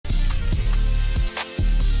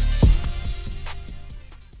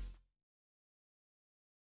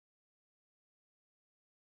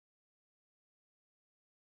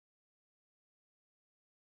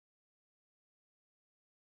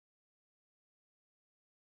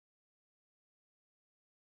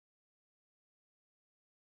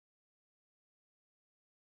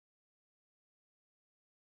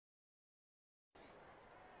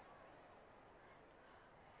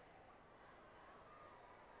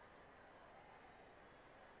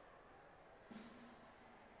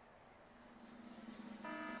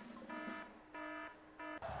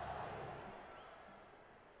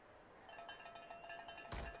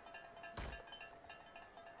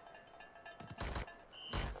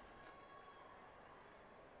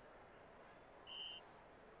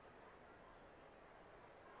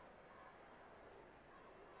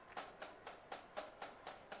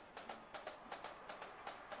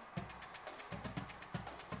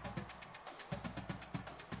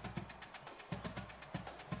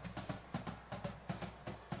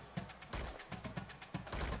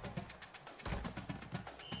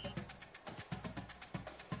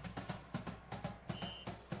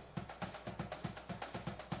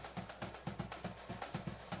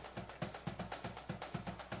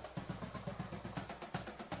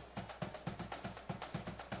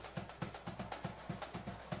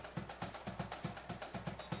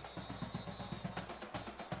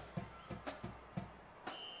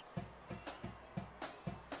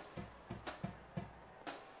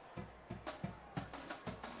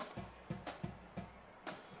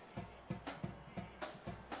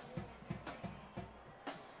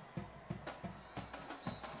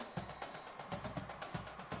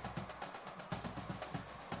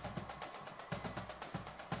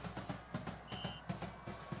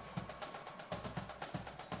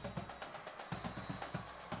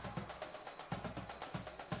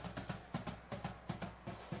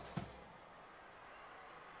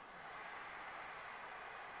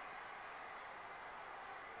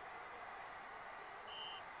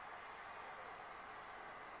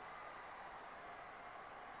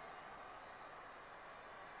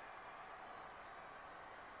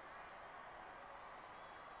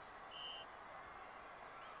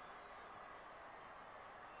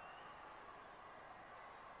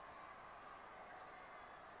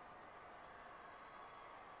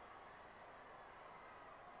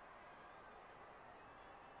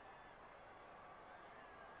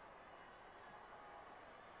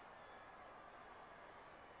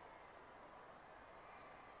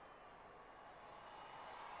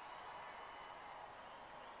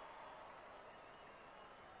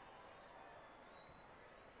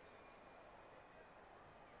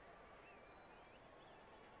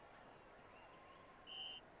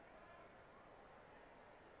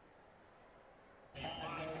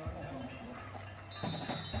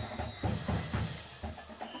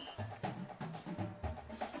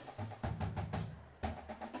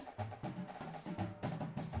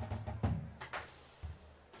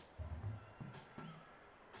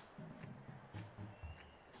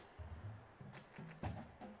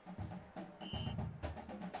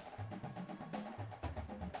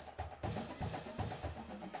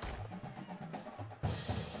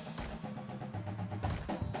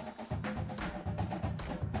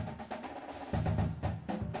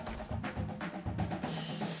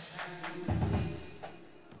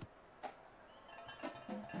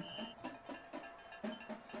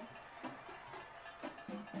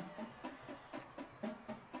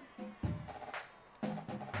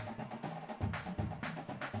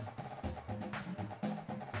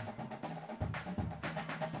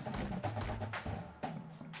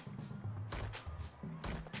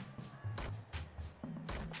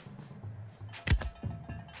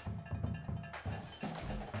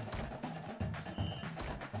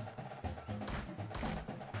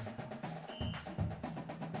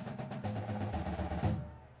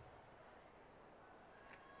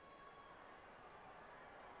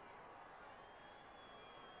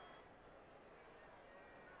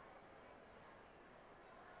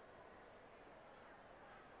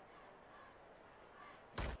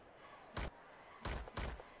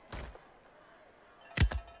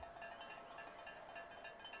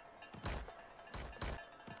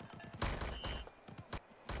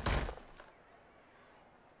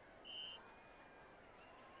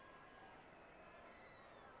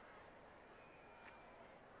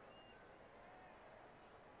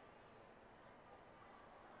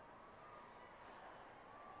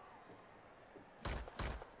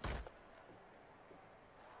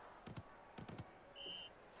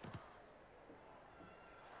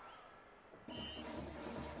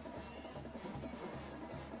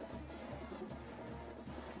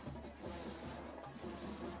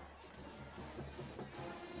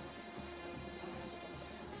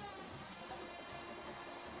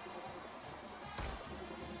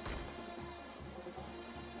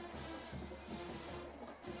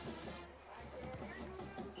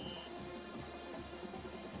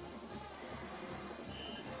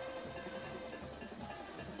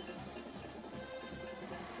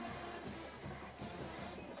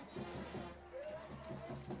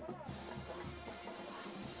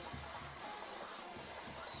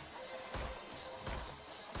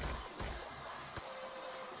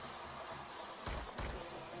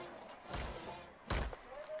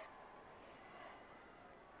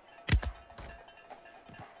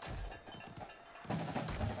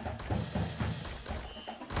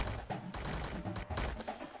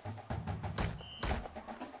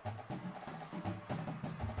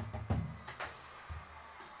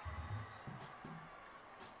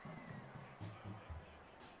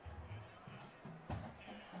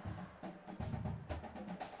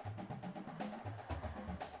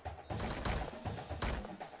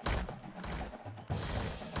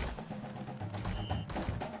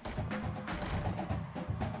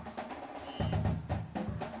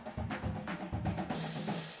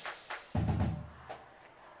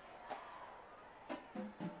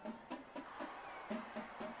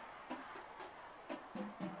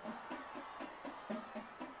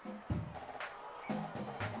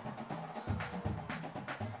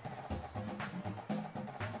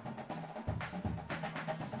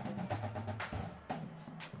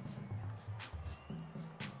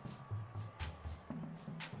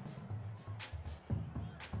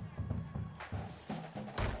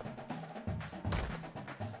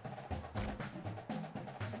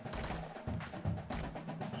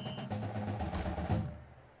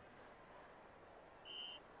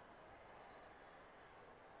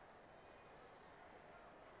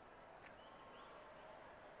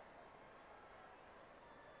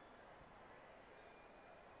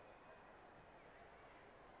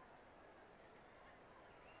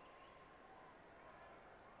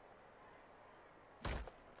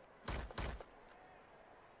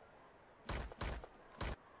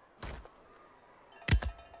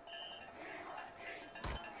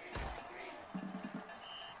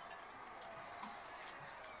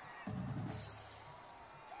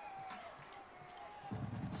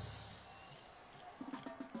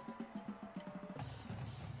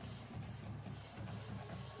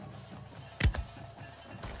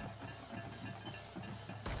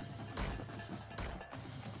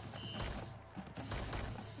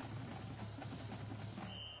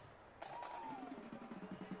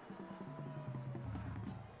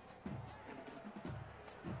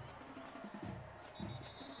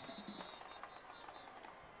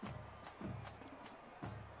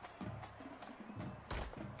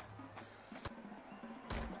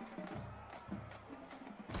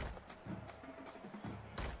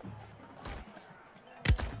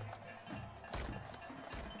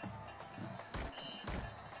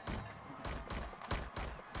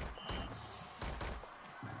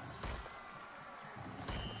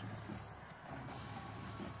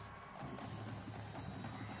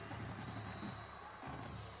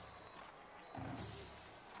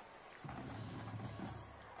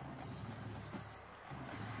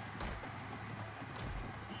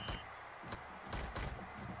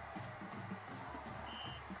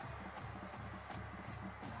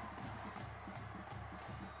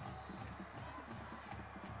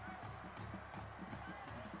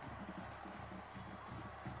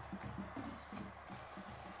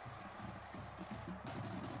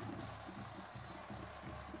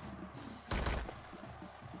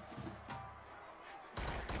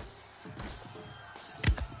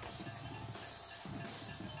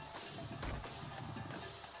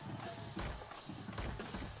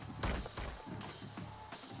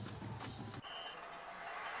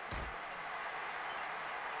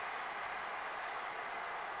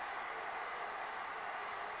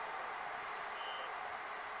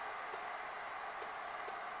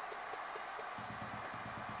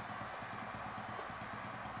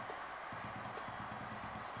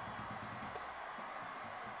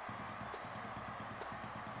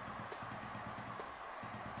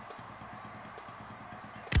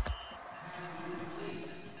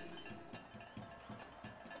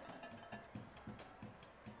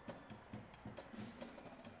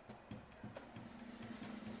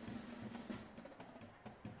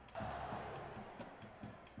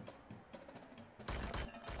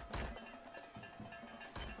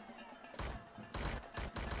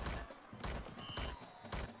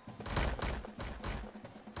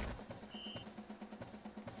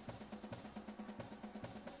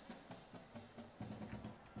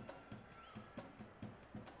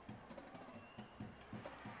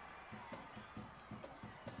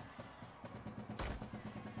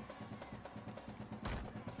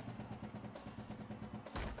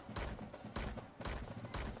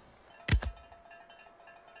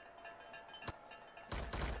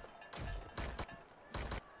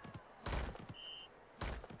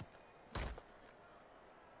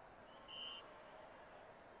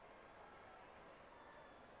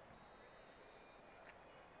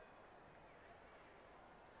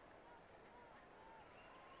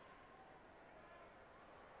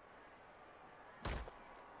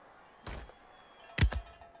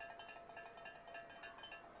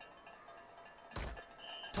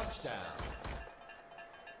touchdown.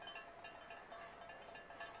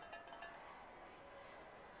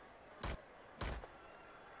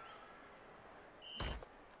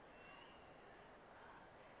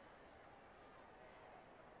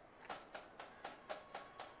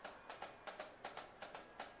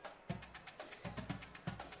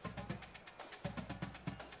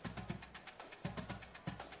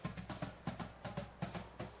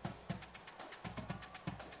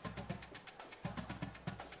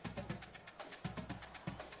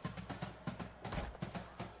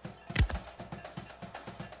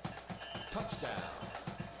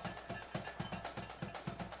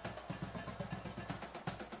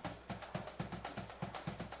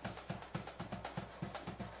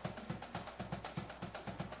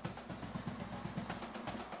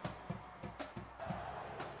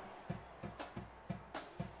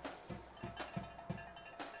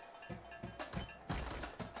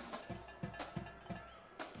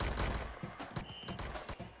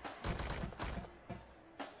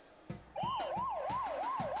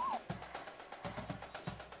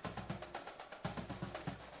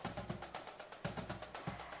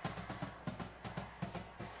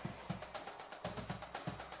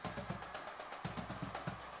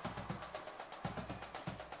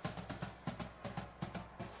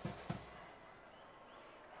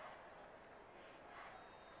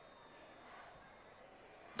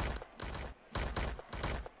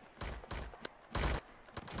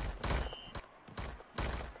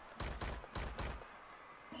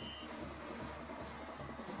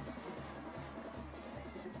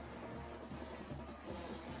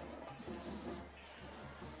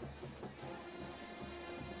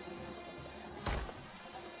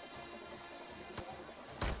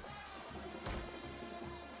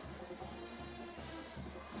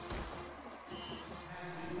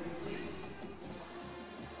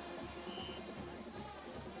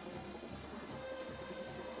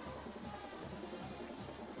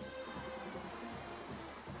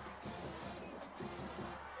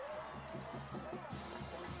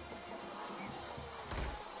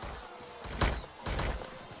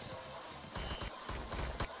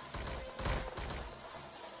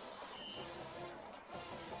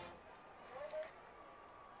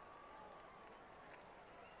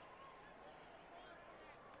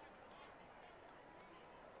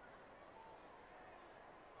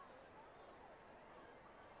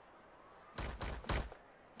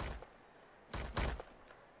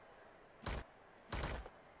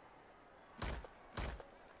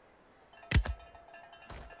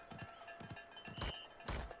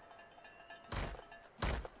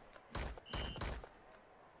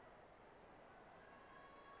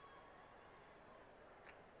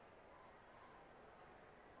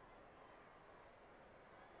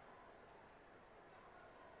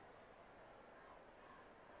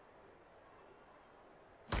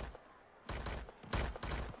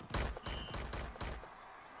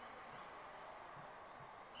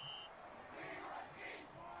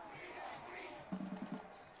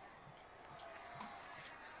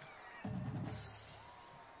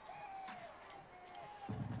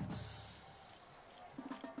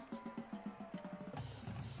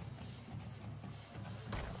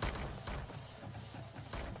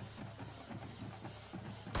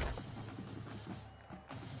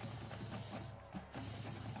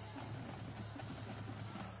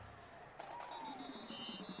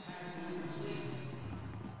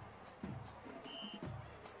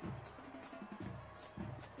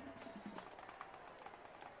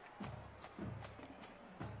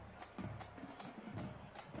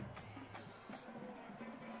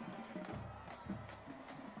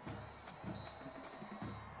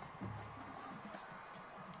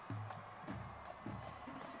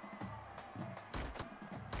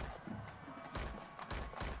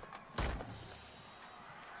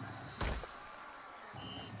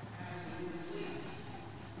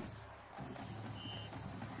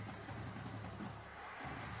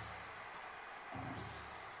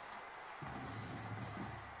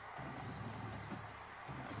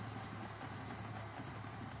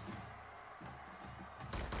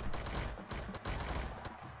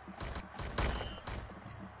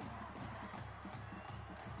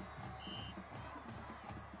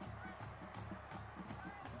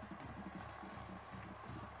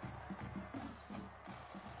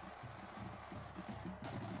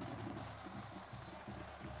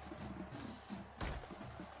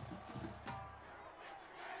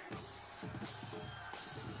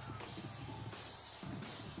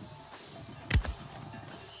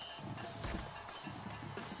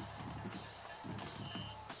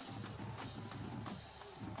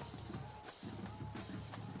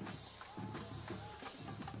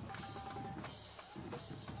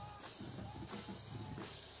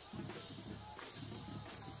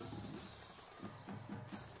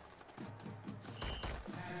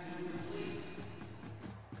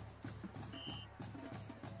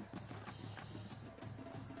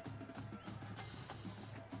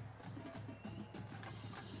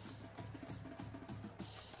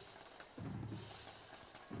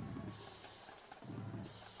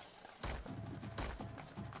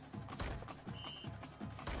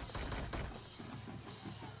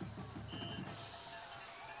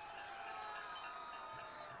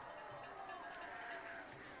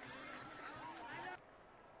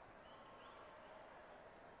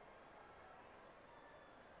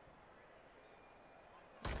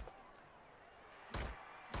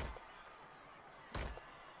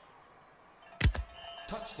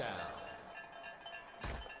 Touchdown.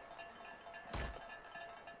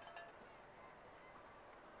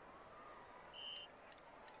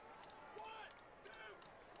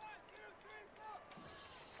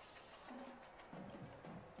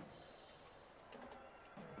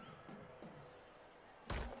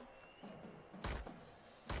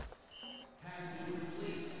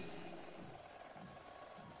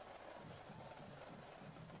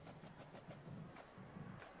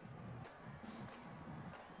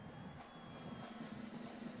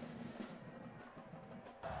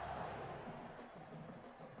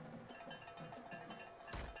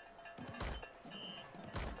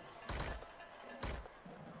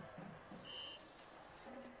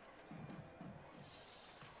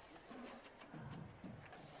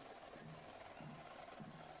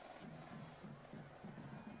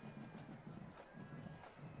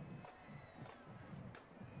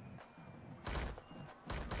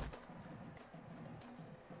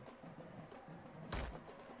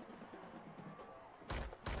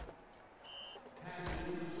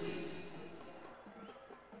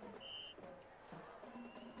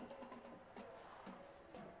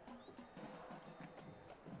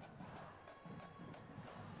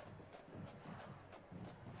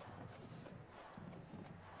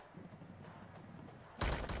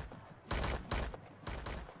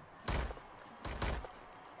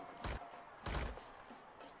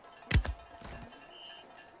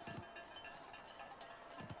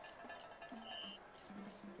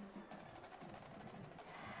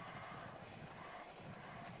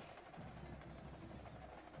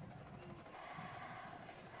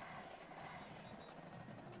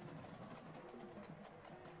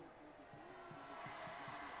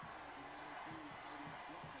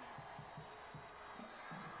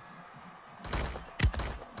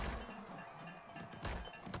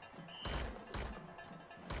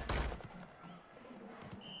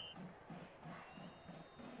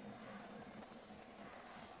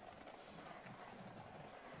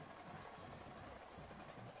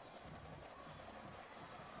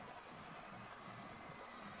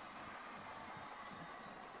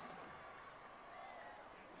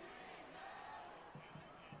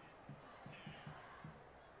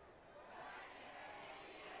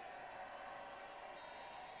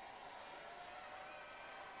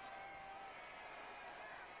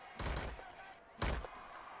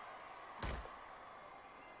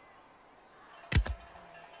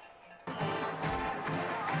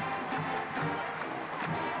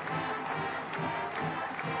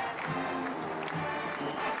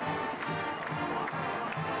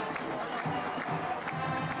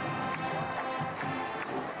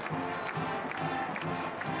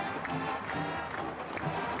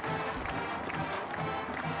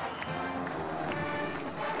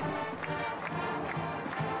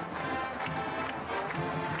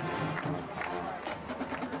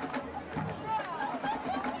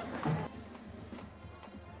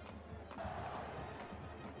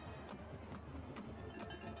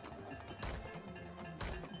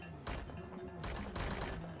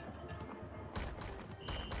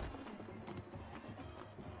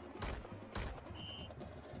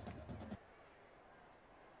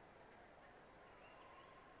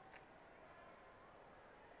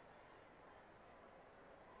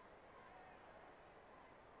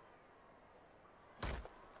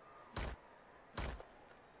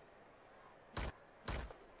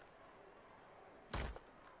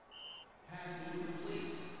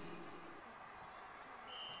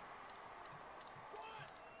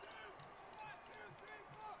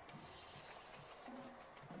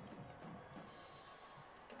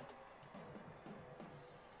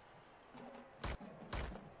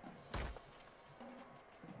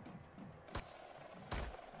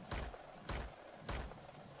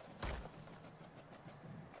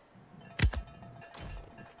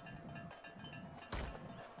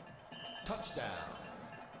 Touchdown.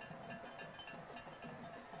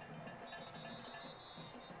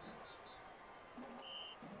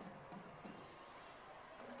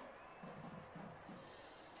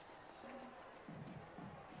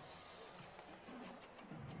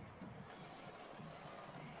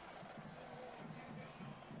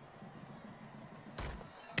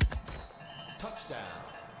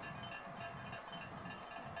 Touchdown.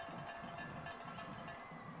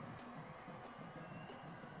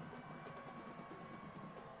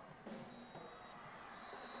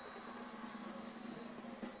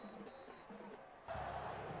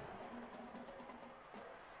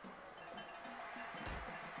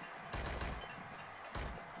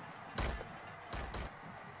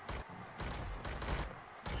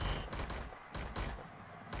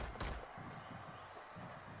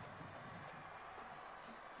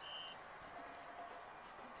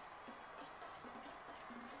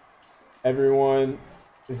 Everyone,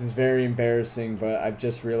 this is very embarrassing, but I've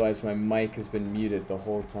just realized my mic has been muted the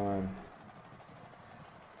whole time.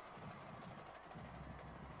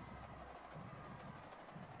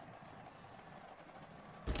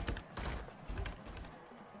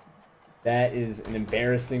 That is an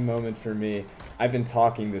embarrassing moment for me. I've been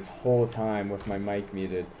talking this whole time with my mic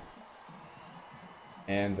muted.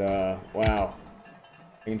 And, wow.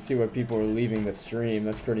 I can see why people are leaving the stream.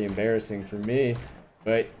 That's pretty embarrassing for me.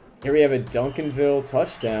 But here we have a Duncanville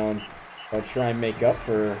touchdown. I'll try and make up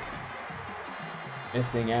for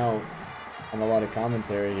missing out on a lot of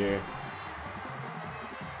commentary here.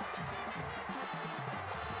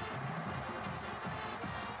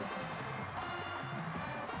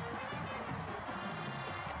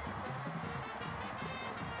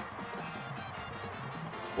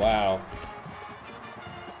 Wow.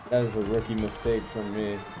 That is a rookie mistake from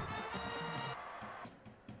me.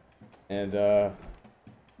 And,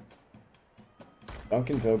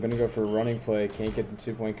 Duncanville gonna go for a running play, can't get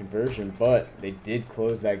the 2-point conversion, but they did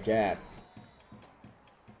close that gap.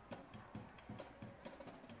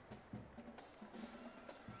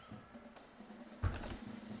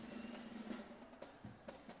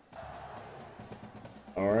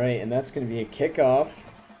 Alright, and that's gonna be a kickoff.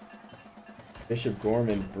 Bishop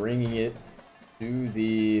Gorman bringing it to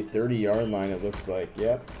the 30-yard line, it looks like.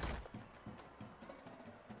 Yep.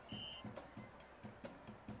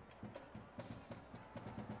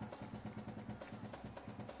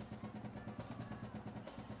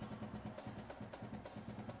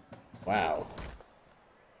 Wow.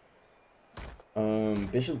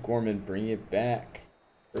 Bishop Gorman bringing it back.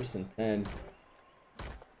 1st and 10.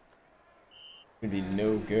 Gonna be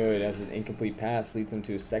no good as an incomplete pass leads him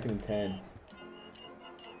to a 2nd and 10.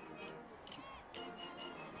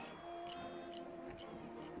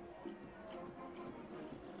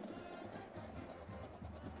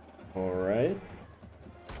 Alright.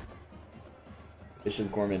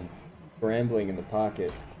 Bishop Gorman scrambling in the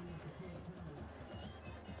pocket.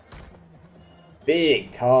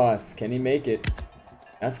 Big toss. Can he make it?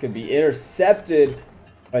 That's going to be intercepted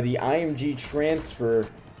by the IMG transfer.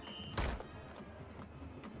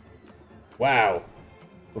 Wow.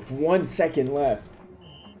 With 1 second left.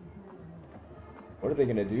 What are they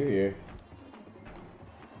going to do here?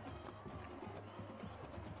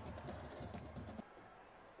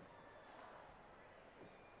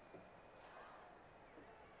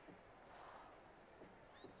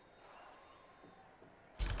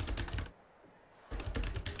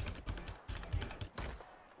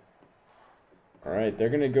 Alright, they're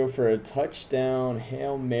going to go for a touchdown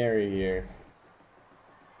Hail Mary here.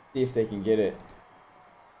 See if they can get it.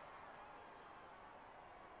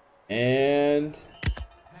 And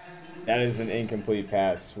that is an incomplete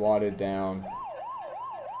pass, swatted down.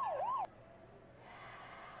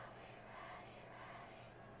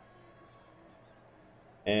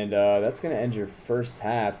 And that's going to end your first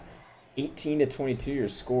half. 18-22 your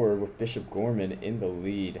score with Bishop Gorman in the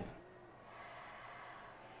lead.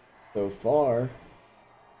 So far,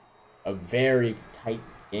 a very tight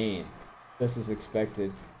game, just as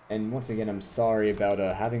expected. And once again, I'm sorry about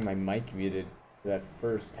having my mic muted for that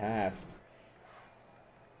first half.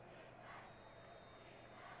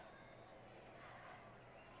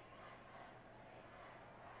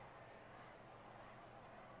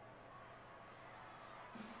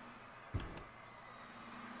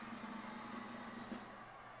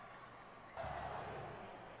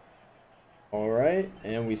 Alright,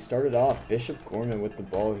 and we started off Bishop Gorman with the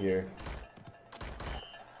ball here.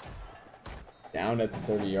 Down at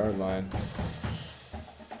the 30-yard line.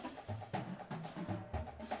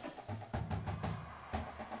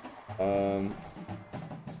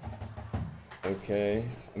 Okay,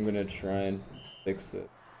 I'm gonna try and fix it.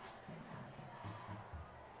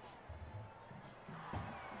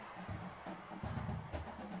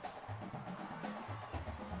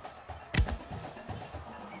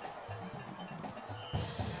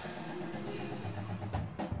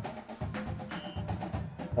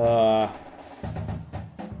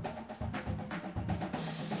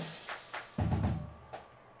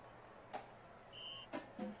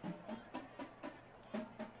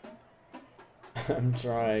 I'm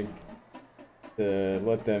trying to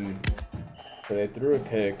let them. So they threw a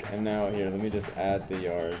pick, and now here, let me just add the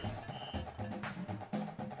yards.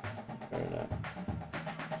 Or not.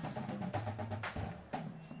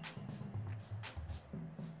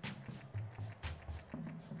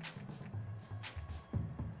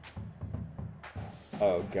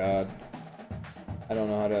 Oh God, I don't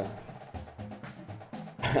know how to.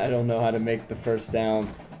 I don't know how to make the first down.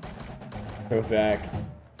 Go back.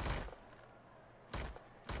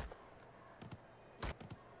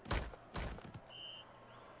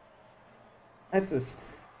 That's just...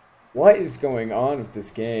 What is going on with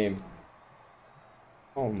this game?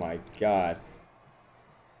 Oh my god.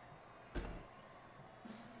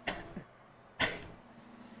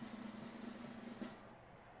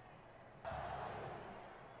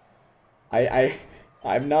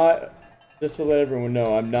 I'm not, just to let everyone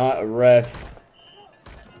know, I'm not a ref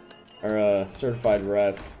or a certified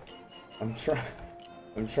ref. I'm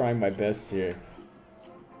trying my best here.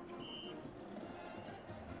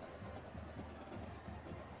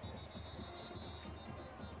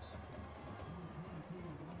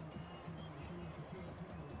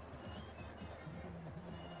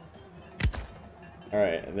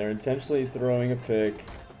 Alright, and they're intentionally throwing a pick,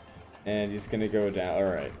 and he's gonna go down.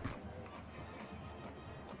 Alright.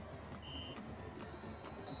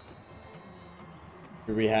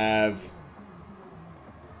 Here we have...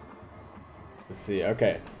 Let's see,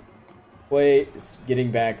 okay. Play is getting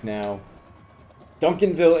back now.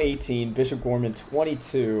 Duncanville 18, Bishop Gorman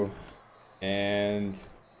 22, and...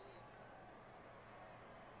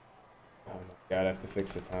 Oh my god, I have to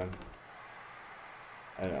fix the time.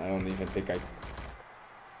 I don't even think I...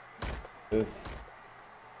 This...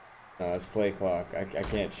 No, it's play clock. I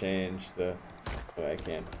can't change the... But I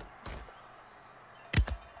can.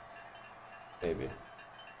 Maybe.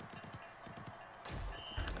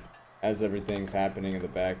 As everything's happening in the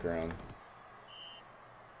background.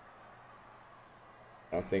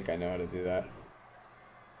 I don't think I know how to do that.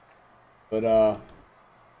 But,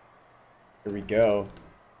 here we go.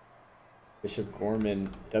 Bishop Gorman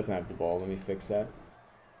doesn't have the ball. Let me fix that.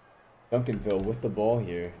 Duncanville with the ball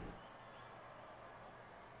here.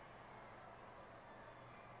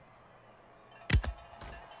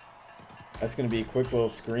 That's going to be a quick little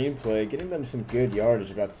screen play. Getting them some good yardage.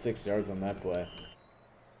 About 6 yards on that play.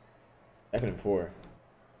 2nd and 4.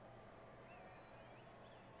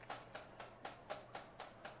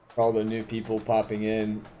 For all the new people popping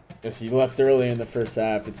in. If you left earlier in the first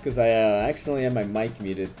half, it's because I accidentally had my mic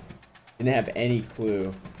muted. Didn't have any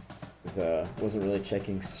clue. Because wasn't really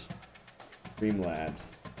checking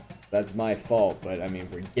Streamlabs. That's my fault, but I mean,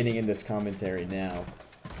 we're getting in this commentary now.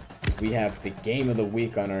 We have the game of the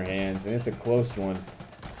week on our hands, and it's a close one.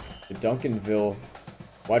 The Duncanville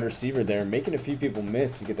wide receiver there, making a few people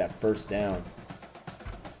miss to get that first down.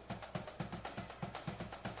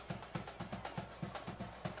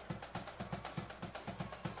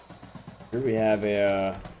 Here we have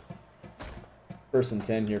a 1st and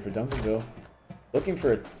 10 here for Duncanville. Looking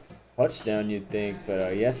for a touchdown, you'd think,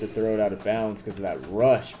 but he has to throw it out of bounds because of that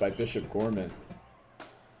rush by Bishop Gorman.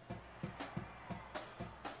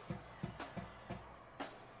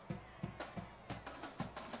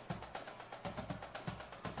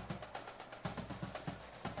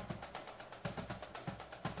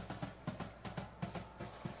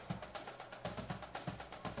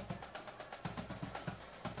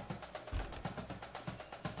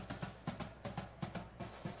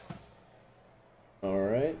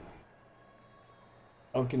 Alright.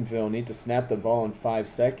 Duncanville need to snap the ball in 5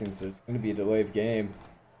 seconds, so it's going to be a delay of game.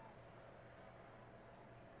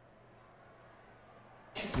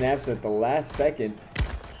 He snaps at the last second.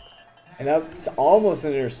 And that's almost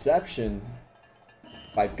an interception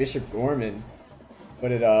by Bishop Gorman.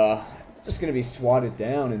 But it just going to be swatted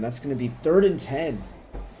down, and that's going to be 3rd and 10.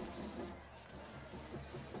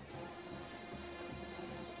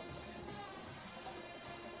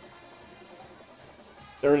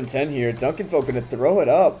 Third and 10 here. Duncanville going to throw it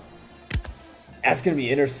up. That's going to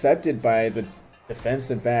be intercepted by the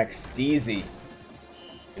defensive back, Steezy.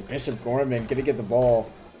 And Bishop Gorman going to get the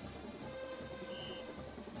ball.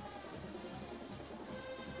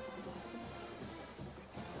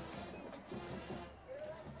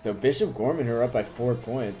 So Bishop Gorman are up by 4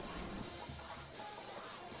 points.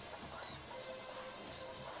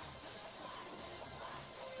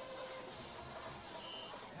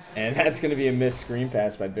 And that's going to be a missed screen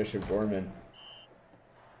pass by Bishop Gorman.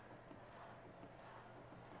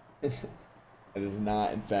 That is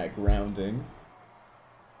not, in fact, grounding.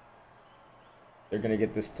 They're going to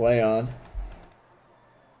get this play on.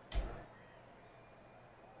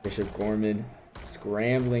 Bishop Gorman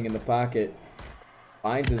scrambling in the pocket.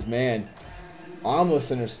 Finds his man.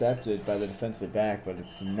 Almost intercepted by the defensive back, but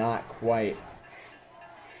it's not quite.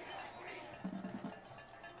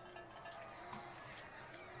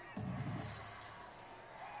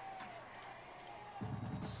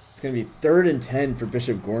 It's going to be 3rd and 10 for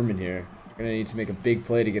Bishop Gorman here. They're going to need to make a big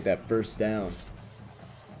play to get that first down.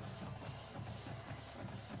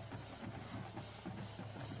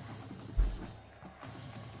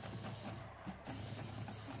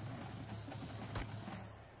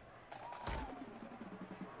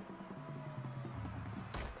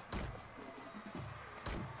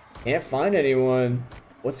 Can't find anyone.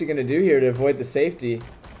 What's he gonna do here to avoid the safety?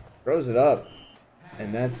 Throws it up.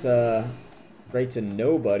 And that's right to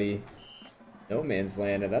nobody. No man's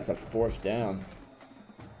land, and that's a 4th down.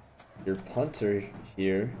 Your punter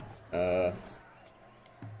here, gonna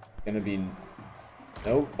be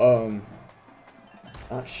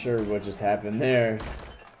not sure what just happened there,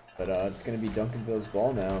 but it's gonna be Duncanville's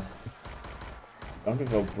ball now.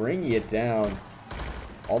 Duncanville bringing it down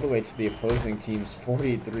all the way to the opposing team's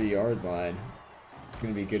 43-yard line. It's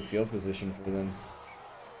gonna be good field position for them.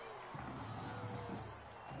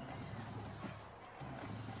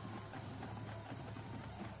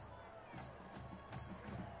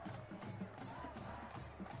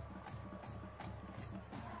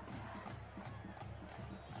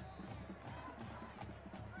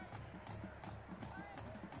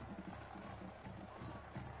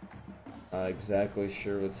 Not exactly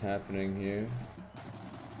sure what's happening here.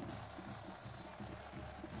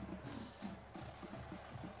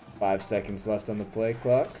 Five seconds left on the play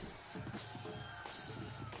clock.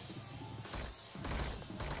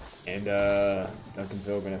 And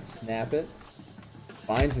Duncanville gonna snap it.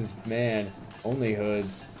 Finds his man, only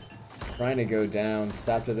Hoods, trying to go down,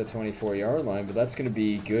 stopped at the 24-yard line, but that's gonna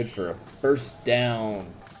be good for a 1st down.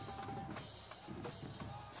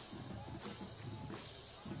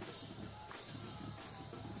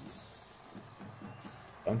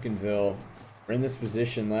 Duncanville were in this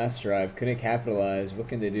position last drive, couldn't capitalize. What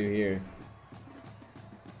can they do here?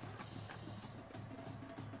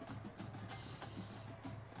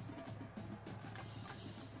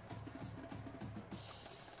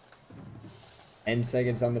 Ten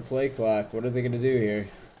seconds on the play clock. What are they going to do here?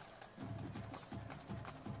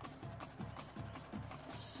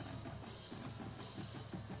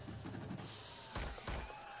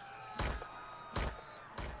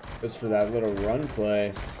 Goes for that little run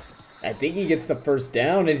play. I think he gets the 1st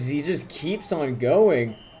down as he just keeps on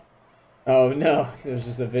going. Oh no, there's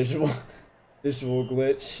just a visual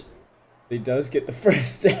glitch. He does get the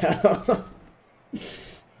 1st down.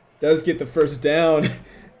 Does get the 1st down.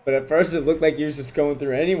 But at first it looked like he was just going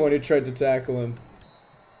through anyone who tried to tackle him.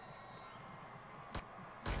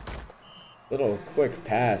 Little quick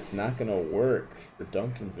pass, not gonna work for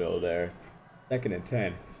Duncanville there. 2nd and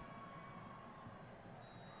 10.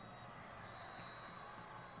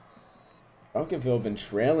 Duncanville been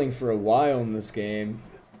trailing for a while in this game.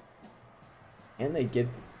 Can they get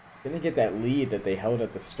that lead that they held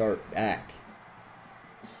at the start back?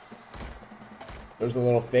 There's a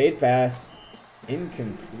little fade pass.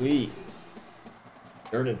 Incomplete.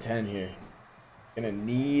 3rd and 10 here. Gonna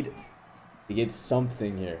need to get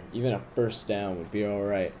something here. Even a 1st down would be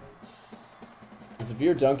alright. Because if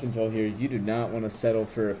you're Duncanville here, you do not want to settle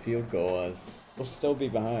for a field goal as we'll still be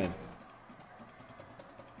behind.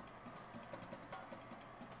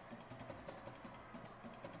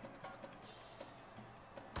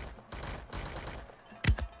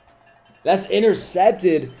 That's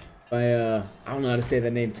intercepted by, I don't know how to say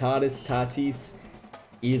that name, Tatis.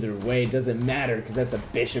 Either way, it doesn't matter because that's a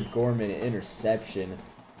Bishop Gorman interception.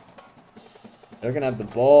 They're going to have the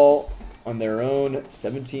ball on their own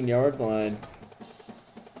 17-yard line.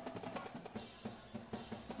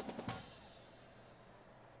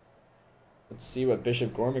 Let's see what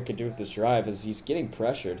Bishop Gorman can do with this drive as he's getting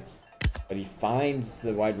pressured. But he finds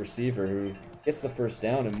the wide receiver who gets the 1st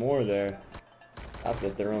down and more there. Up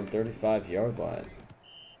at their own 35-yard line.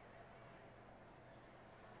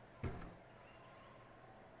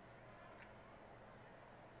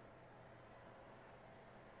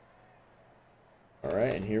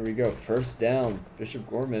 Alright, and here we go. 1st down. Bishop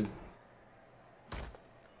Gorman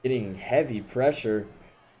getting heavy pressure.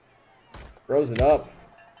 Throws it up.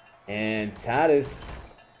 And Tatis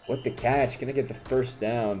with the catch. Gonna get the 1st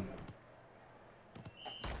down.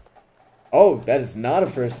 Oh, that is not a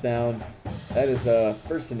 1st down. That is a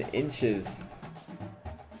 1st and inches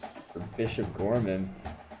for Bishop Gorman.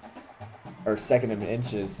 Or 2nd and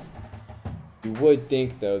inches. You would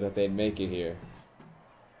think, though, that they'd make it here.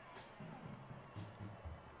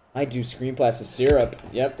 I do screen pass to Syrup.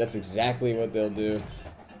 Yep, that's exactly what they'll do.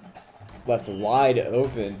 Left wide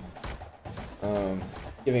open.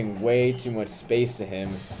 Giving way too much space to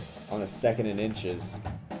him on a 2nd and inches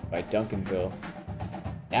by Duncanville.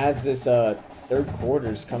 As this 3rd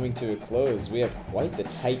quarter is coming to a close, we have quite the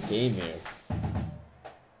tight game here.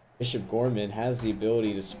 Bishop Gorman has the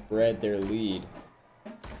ability to spread their lead.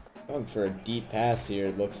 Going for a deep pass here,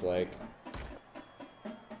 it looks like.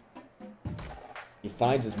 He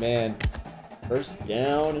finds his man. 1st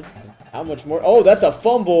down. How much more? Oh, that's a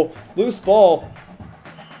fumble. Loose ball.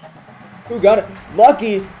 Who got it?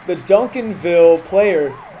 Lucky the Duncanville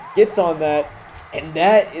player gets on that And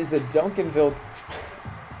that is a Duncanville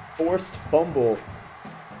forced fumble,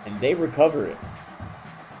 and they recover it.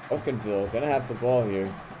 Duncanville gonna have the ball here.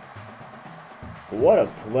 What a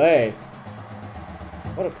play.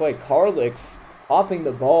 What a play. Carlix popping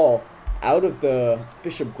the ball out of the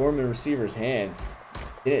Bishop Gorman receiver's hands.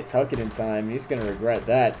 Didn't tuck it in time. He's going to regret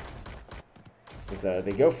that.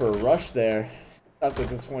 They go for a rush there. Up to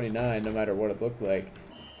the 29, no matter what it looked like.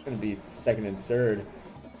 It's going to be second and third.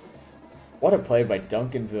 What a play by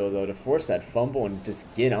Duncanville, though, to force that fumble and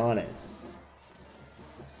just get on it.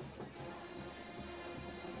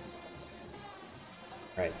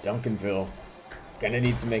 All right, Duncanville. Gonna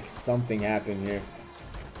need to make something happen here.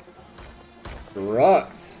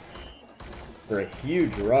 Rucked for a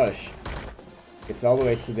huge rush. Gets all the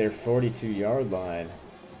way to their 42-yard line.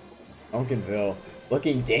 Duncanville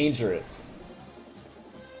looking dangerous.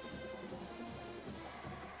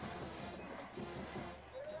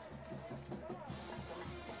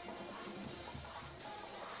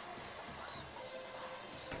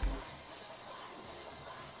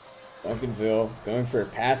 Duncanville going for a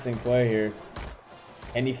passing play here.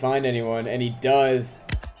 Can he find anyone? And he does.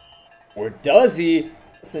 Or does he?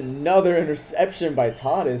 That's another interception by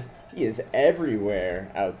Tadas. He is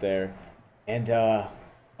everywhere out there. And,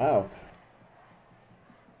 wow.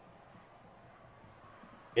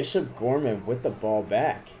 Bishop Gorman with the ball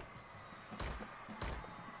back.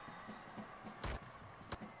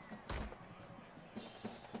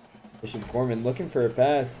 Bishop Gorman looking for a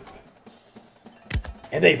pass.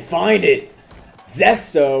 And they find it!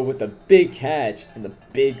 Zesto with the big catch and the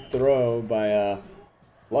big throw by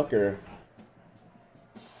Lucker.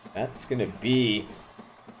 That's going to be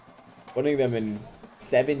putting them in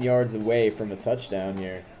 7 yards away from a touchdown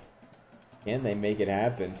here. Can they make it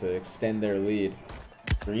happen to extend their lead?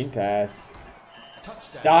 Green pass.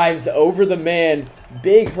 Touchdown. Dives over the man.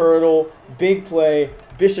 Big hurdle. Big play.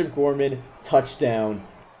 Bishop Gorman. Touchdown.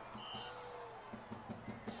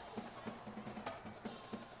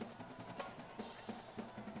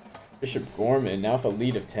 Bishop Gorman now with a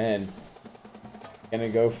lead of 10. Gonna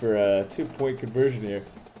go for a 2-point conversion here.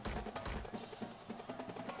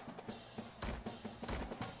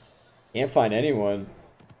 Can't find anyone.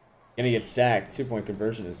 Gonna get sacked. 2-point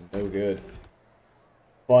conversion is no good.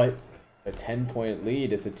 But a 10-point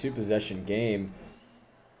lead is a 2-possession game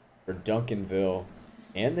for Duncanville.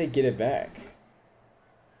 And they get it back.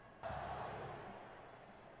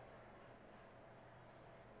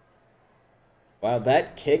 Wow,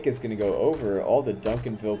 that kick is going to go over all the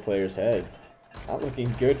Duncanville players' heads. Not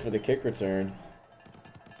looking good for the kick return.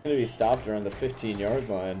 Going to be stopped around the 15-yard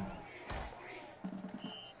line.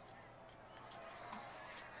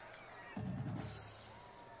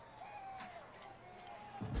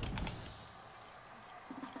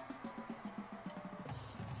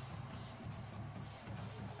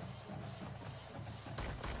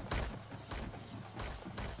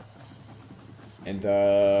 And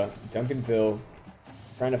Duncanville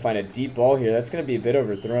trying to find a deep ball here. That's going to be a bit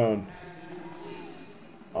overthrown.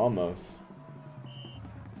 Almost.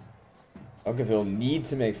 Duncanville need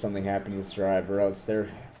to make something happen in this drive, or else their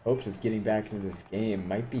hopes of getting back into this game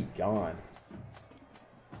might be gone.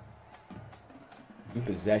 Two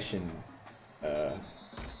possessions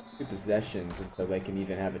until they can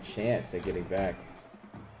even have a chance at getting back.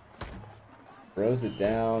 Throws it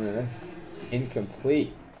down, and that's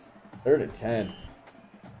incomplete. 3rd and 10.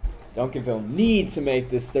 Duncanville need to make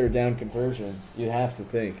this 3rd down conversion. You'd have to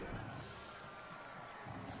think.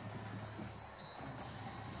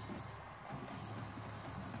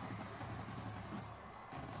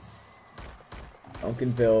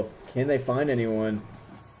 Duncanville, can they find anyone?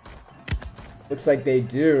 Looks like they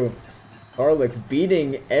do. Carlick's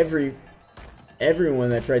beating everyone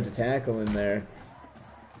that tried to tackle him there.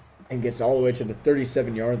 And gets all the way to the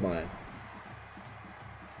 37-yard line.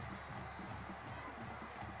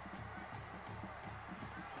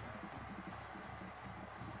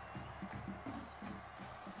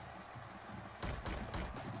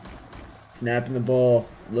 Snapping the ball,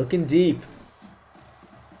 looking deep.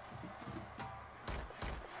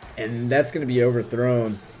 And that's going to be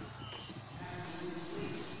overthrown.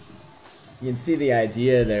 You can see the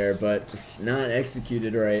idea there, but just not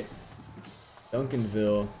executed right.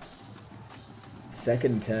 Duncanville, 2nd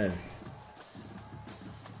and 10.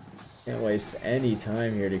 Can't waste any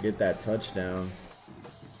time here to get that touchdown.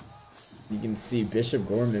 You can see Bishop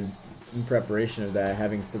Gorman, in preparation of that,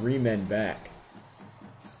 having 3 men back.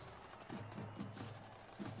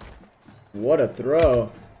 What a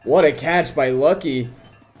throw. What a catch by Lucky.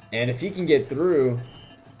 And if he can get through,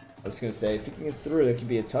 I was going to say, if he can get through, that could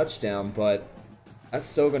be a touchdown, but that's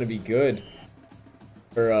still going to be good.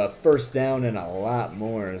 Or first down and a lot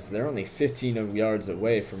more, as they're only 15 yards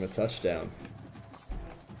away from a touchdown.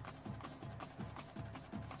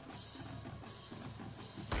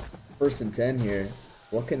 First and 10 here.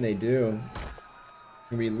 What can they do?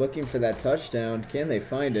 Gonna be looking for that touchdown. Can they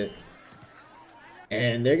find it?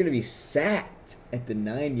 And they're gonna be sacked at the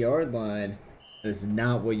 9-yard line. That is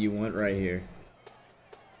not what you want right here.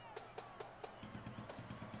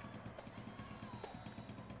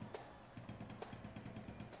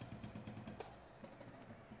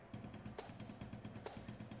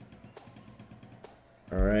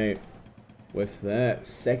 Alright, with that,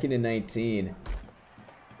 2nd and 19,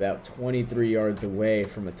 about 23 yards away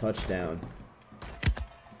from a touchdown.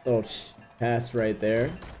 Little pass right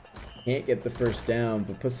there. Can't get the first down,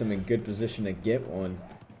 but puts them in good position to get one.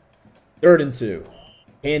 3rd and 2.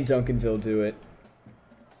 Can Duncanville do it?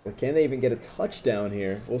 Or can they even get a touchdown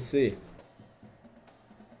here? We'll see.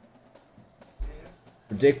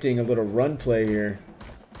 Predicting a little run play here.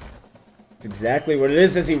 That's exactly what it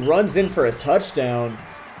is as he runs in for a touchdown.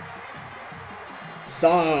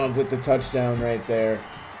 Sav with the touchdown right there.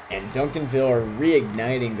 And Duncanville are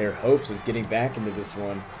reigniting their hopes of getting back into this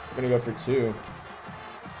one. We're going to go for 2.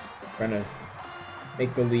 Trying to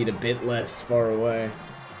make the lead a bit less far away.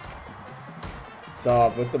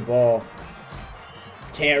 Sav with the ball.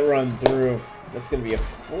 Can't run through. That's going to be a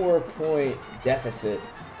 4-point deficit.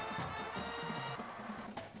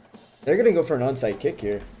 They're going to go for an onside kick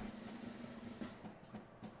here.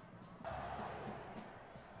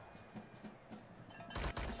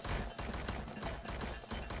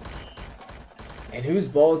 And whose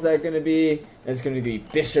ball is that going to be? It's going to be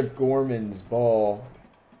Bishop Gorman's ball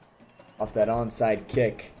off that onside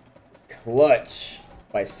kick. Clutch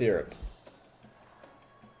by Syrup.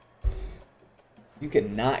 You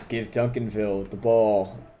cannot give Duncanville the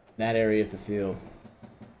ball in that area of the field.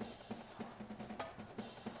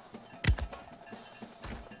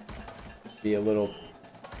 Be a little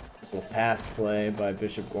pass play by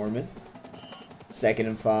Bishop Gorman. 2nd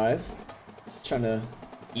and 5. Trying to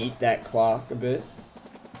eat that clock a bit.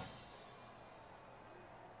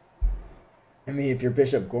 I mean, if you're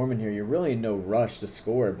Bishop Gorman here, you're really in no rush to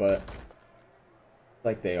score, but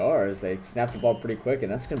like they are, as they snap the ball pretty quick,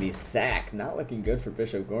 and that's going to be a sack. Not looking good for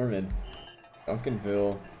Bishop Gorman.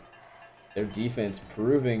 Duncanville, their defense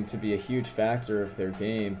proving to be a huge factor of their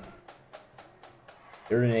game.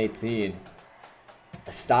 3rd and 18.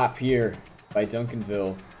 A stop here by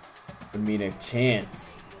Duncanville would mean a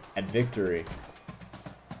chance at victory.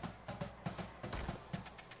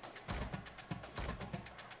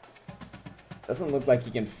 Doesn't look like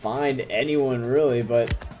he can find anyone really,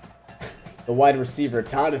 but the wide receiver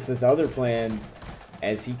Tadas has other plans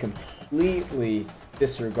as he completely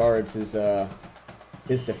disregards his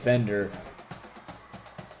defender.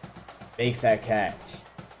 Makes that catch.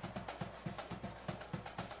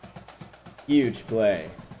 Huge play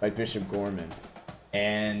by Bishop Gorman.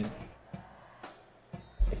 And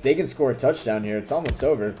if they can score a touchdown here, it's almost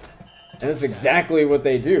over. And that's exactly what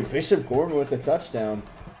they do. Bishop Gorman with the touchdown.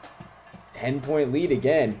 10-point lead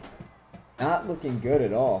again. Not looking good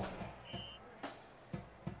at all.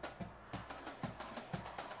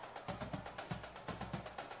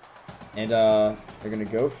 And they're going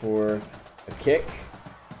to go for a kick.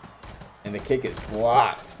 And the kick is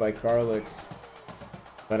blocked by Carlix.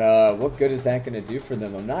 But what good is that going to do for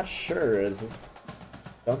them? I'm not sure, as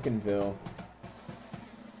Duncanville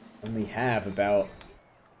only have about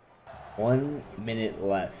 1 minute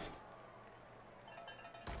left.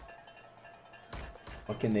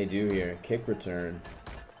 What can they do here? Kick return.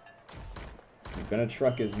 I'm gonna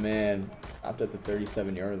truck his man. Stopped at the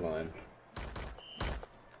 37-yard line.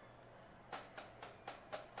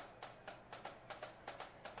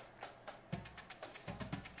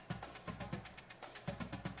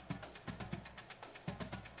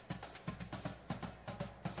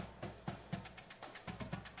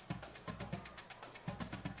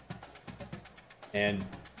 And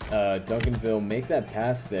Duncanville make that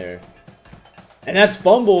pass there. And that's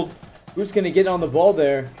fumbled. Who's going to get on the ball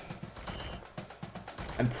there?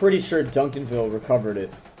 I'm pretty sure Duncanville recovered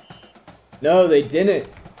it. No, they didn't.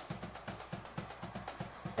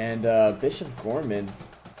 And Bishop Gorman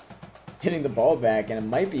getting the ball back, and it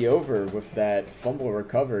might be over with that fumble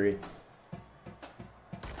recovery.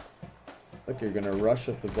 Look, you're going to rush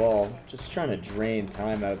with the ball. Just trying to drain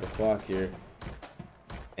time out of the clock here.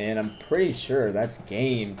 And I'm pretty sure that's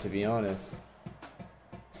game, to be honest.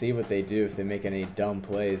 See what they do if they make any dumb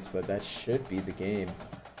plays, but that should be the game.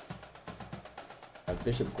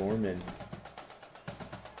 Bishop Gorman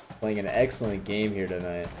playing an excellent game here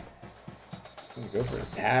tonight. I'm gonna go for a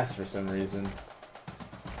pass for some reason.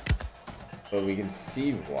 But we can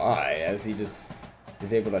see why, as he just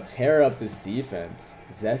is able to tear up this defense.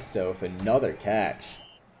 Zesto with another catch.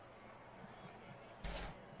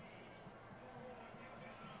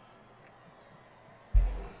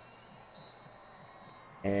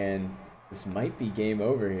 And this might be game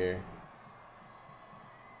over here.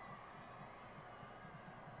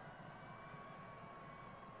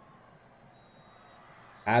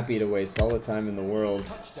 Happy to waste all the time in the world.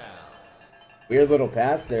 Touchdown. Weird little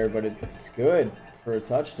pass there, but it's good for a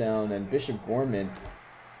touchdown. And Bishop Gorman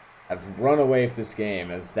have run away with this game,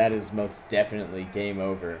 as that is most definitely game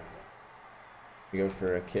over. We go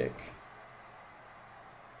for a kick.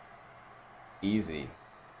 Easy.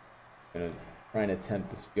 Gonna try and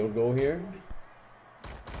attempt this field goal here.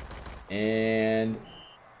 And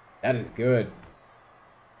that is good.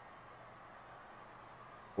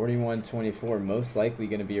 41-24, most likely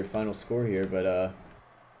going to be your final score here, but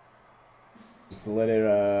just let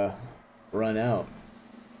it run out.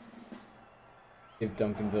 Give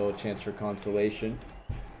Duncanville a chance for consolation.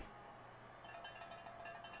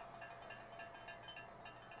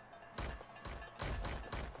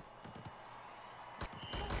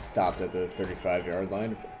 Stopped at the 35-yard line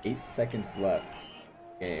with 8 seconds left.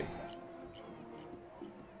 Game.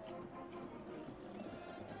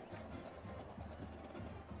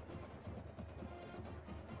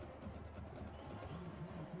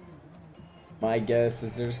 My guess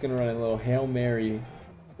is they're just going to run a little Hail Mary,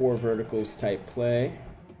 4 verticals type play.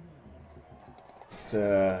 Just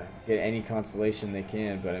to get any consolation they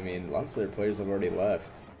can, but I mean, lots of their players have already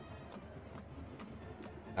left.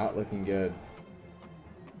 Not looking good.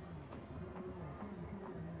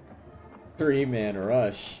 3-man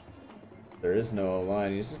rush. There is no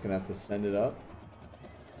O-line. He's just going to have to send it up.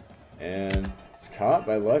 And it's caught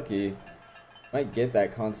by Lucky. Might get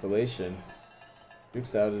that consolation.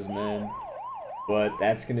 Jukes out his men. But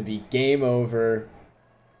that's going to be game over.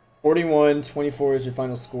 41-24 is your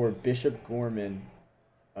final score. Bishop Gorman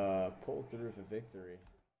pulled through with a victory.